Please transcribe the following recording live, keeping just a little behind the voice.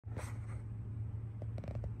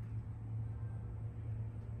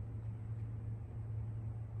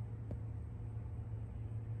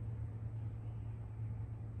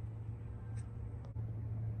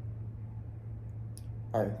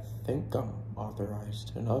I think I'm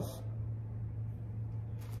authorized enough.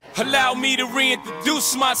 Allow me to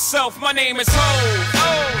reintroduce myself. My name is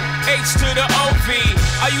Ho, H to the O-V.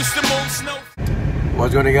 I used to move snow.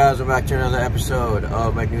 What's going on, guys? We're back to another episode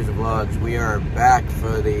of Mike News and Vlogs. We are back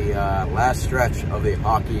for the last stretch of the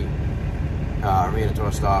hockey arena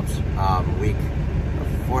tour stops. Week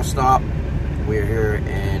 4 stop. We're here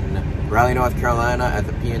in Raleigh, North Carolina at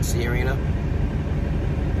the PNC Arena.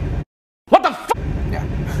 What the f? Yeah.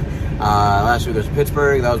 Last week was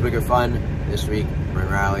Pittsburgh. That was bigger fun. This week we're in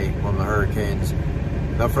Raleigh, home of the Hurricanes.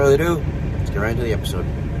 Without further ado, let's get right into the episode.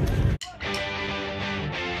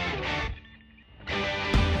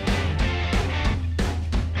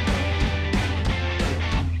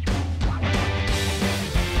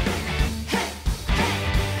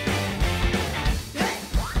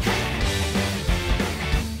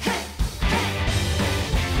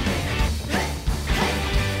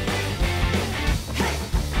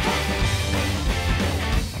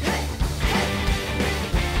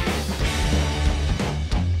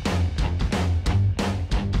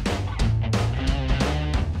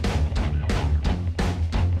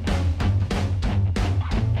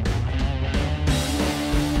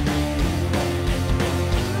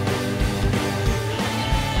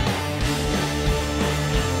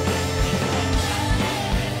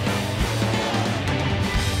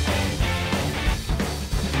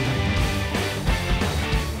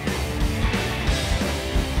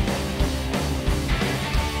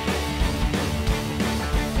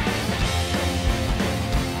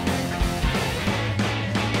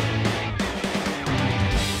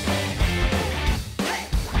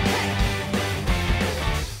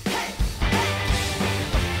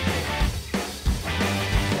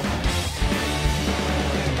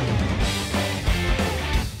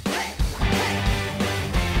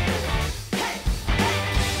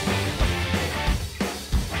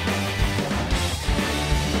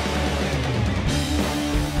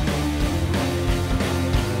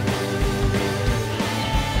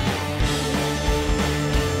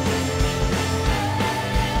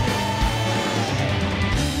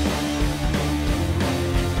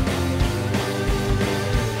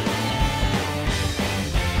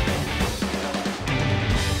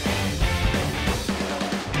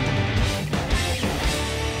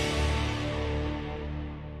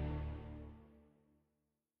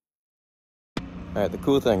 Alright, the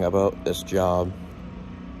cool thing about this job,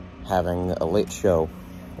 having a late show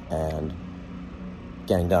and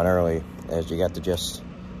getting done early, is you get to just,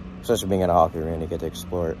 especially being in a hockey arena, you get to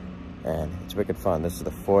explore it. And it's wicked fun. This is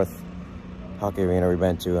the 4th hockey arena we've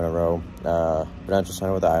been to in a row. Prudential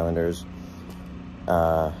Center with the Islanders.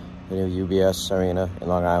 The new UBS Arena in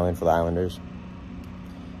Long Island for the Islanders.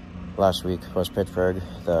 Last week was Pittsburgh,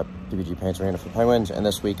 the PPG Paints Arena for Penguins. And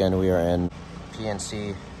this weekend we are in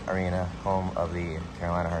PNC Arena, home of the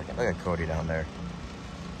Carolina Hurricanes. Look at Cody down there.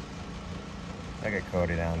 Look at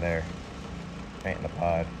Cody down there, painting the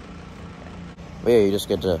pod. But yeah, you just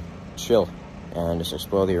get to chill and just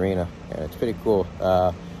explore the arena, and it's pretty cool.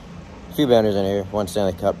 A few banners in here, one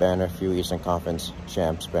Stanley Cup banner, a few Eastern Conference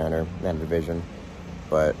Champs banner, and division.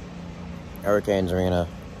 But Hurricanes Arena,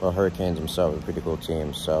 well, Hurricanes themselves are a pretty cool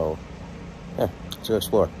team, so yeah, let's go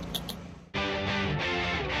explore.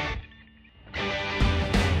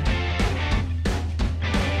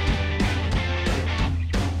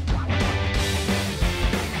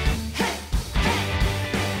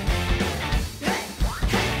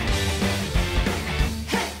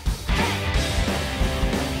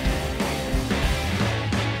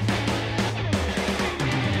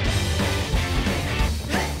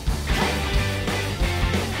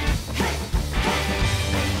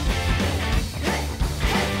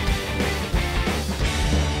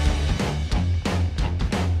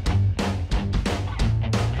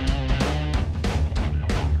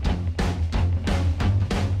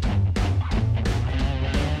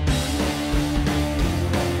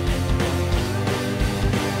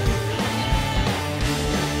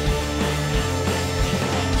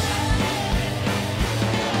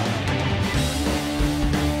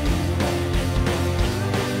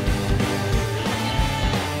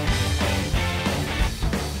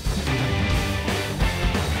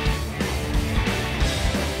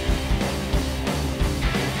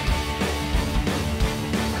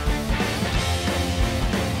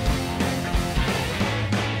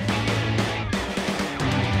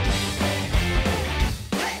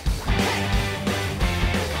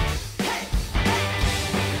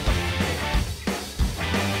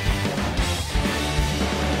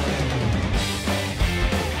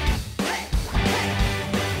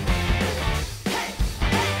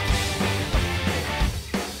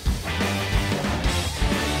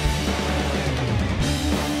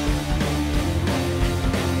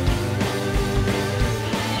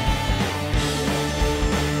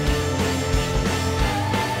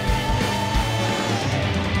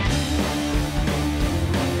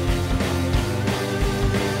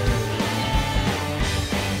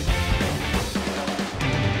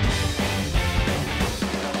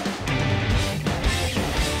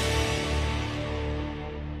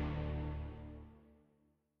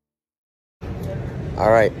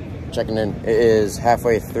 Alright, checking in. It is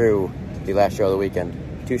halfway through the last show of the weekend.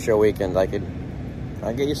 2-show weekend. I get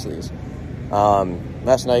used to these.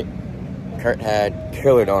 Last night, Kurt had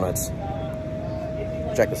killer donuts.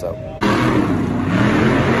 Check this out.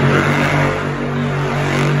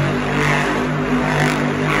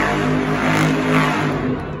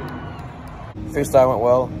 Freestyle went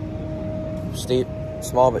well. Steep,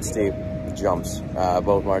 small but steep jumps.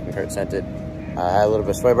 Both Mark and Kurt sent it. I had a little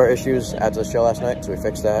bit of sway bar issues after the show last night, so we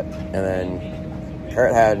fixed that. And then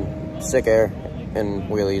Kurt had sick air in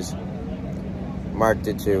wheelies. Mark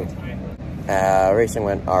did too. Racing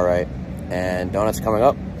went all right. And donuts coming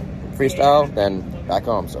up. Freestyle, then back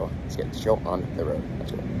home. So let's get the show on the road.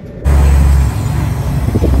 Let's go.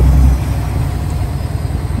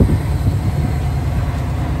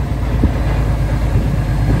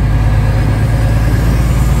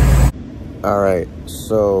 Alright,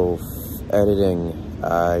 so editing,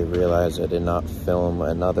 I realized I did not film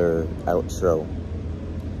another outro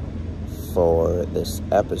for this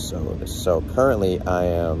episode. So currently I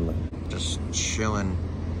am just chilling.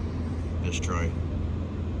 There's Troy.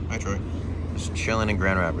 Hi, Troy. Just chilling in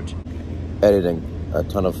Grand Rapids. Editing a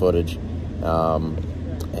ton of footage,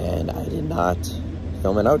 and I did not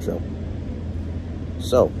film an outro.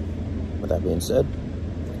 So, with that being said,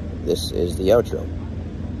 this is the outro.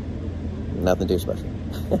 Nothing too special.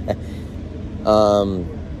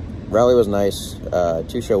 Raleigh was nice.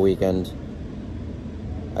 2-show weekend.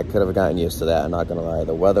 I could have gotten used to that, I'm not gonna lie.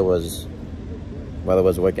 The weather was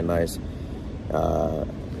wicked nice.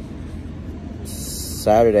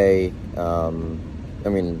 Saturday,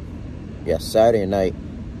 Saturday night,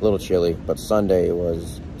 a little chilly, but Saturday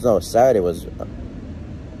was, no,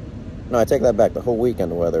 I take that back. The whole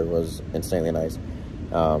weekend the weather was insanely nice.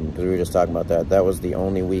 Because we were just talking about that. That was the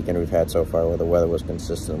only weekend we've had so far where the weather was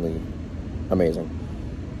consistently amazing.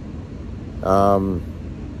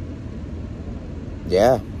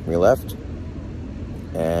 Yeah, we left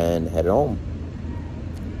and headed home.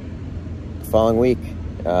 The following week,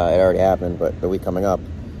 it already happened, but the week coming up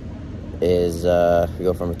is we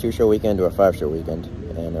go from a 2-show weekend to a 5-show weekend,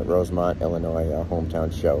 and at Rosemont, Illinois, our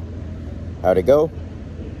hometown show. How'd it go?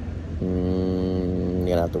 You're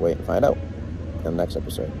gonna have to wait and find out in the next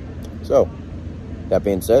episode. So, that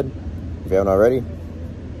being said, if you haven't already,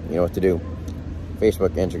 you know what to do.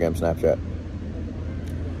 Facebook, Instagram, Snapchat.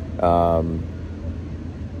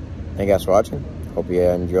 Thank you guys for watching. Hope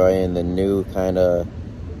you're enjoying the new kind of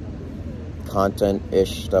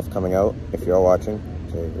content-ish stuff coming out. If you're watching,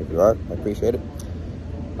 so if you are, I appreciate it.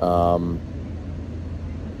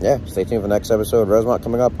 Yeah, stay tuned for the next episode. Rosemont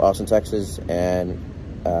coming up, Austin, Texas, and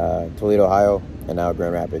Toledo, Ohio, and now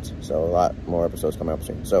Grand Rapids. So a lot more episodes coming up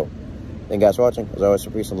soon. So thank you guys for watching. As always, for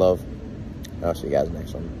peace and love. I'll see you guys in the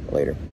next one. Later.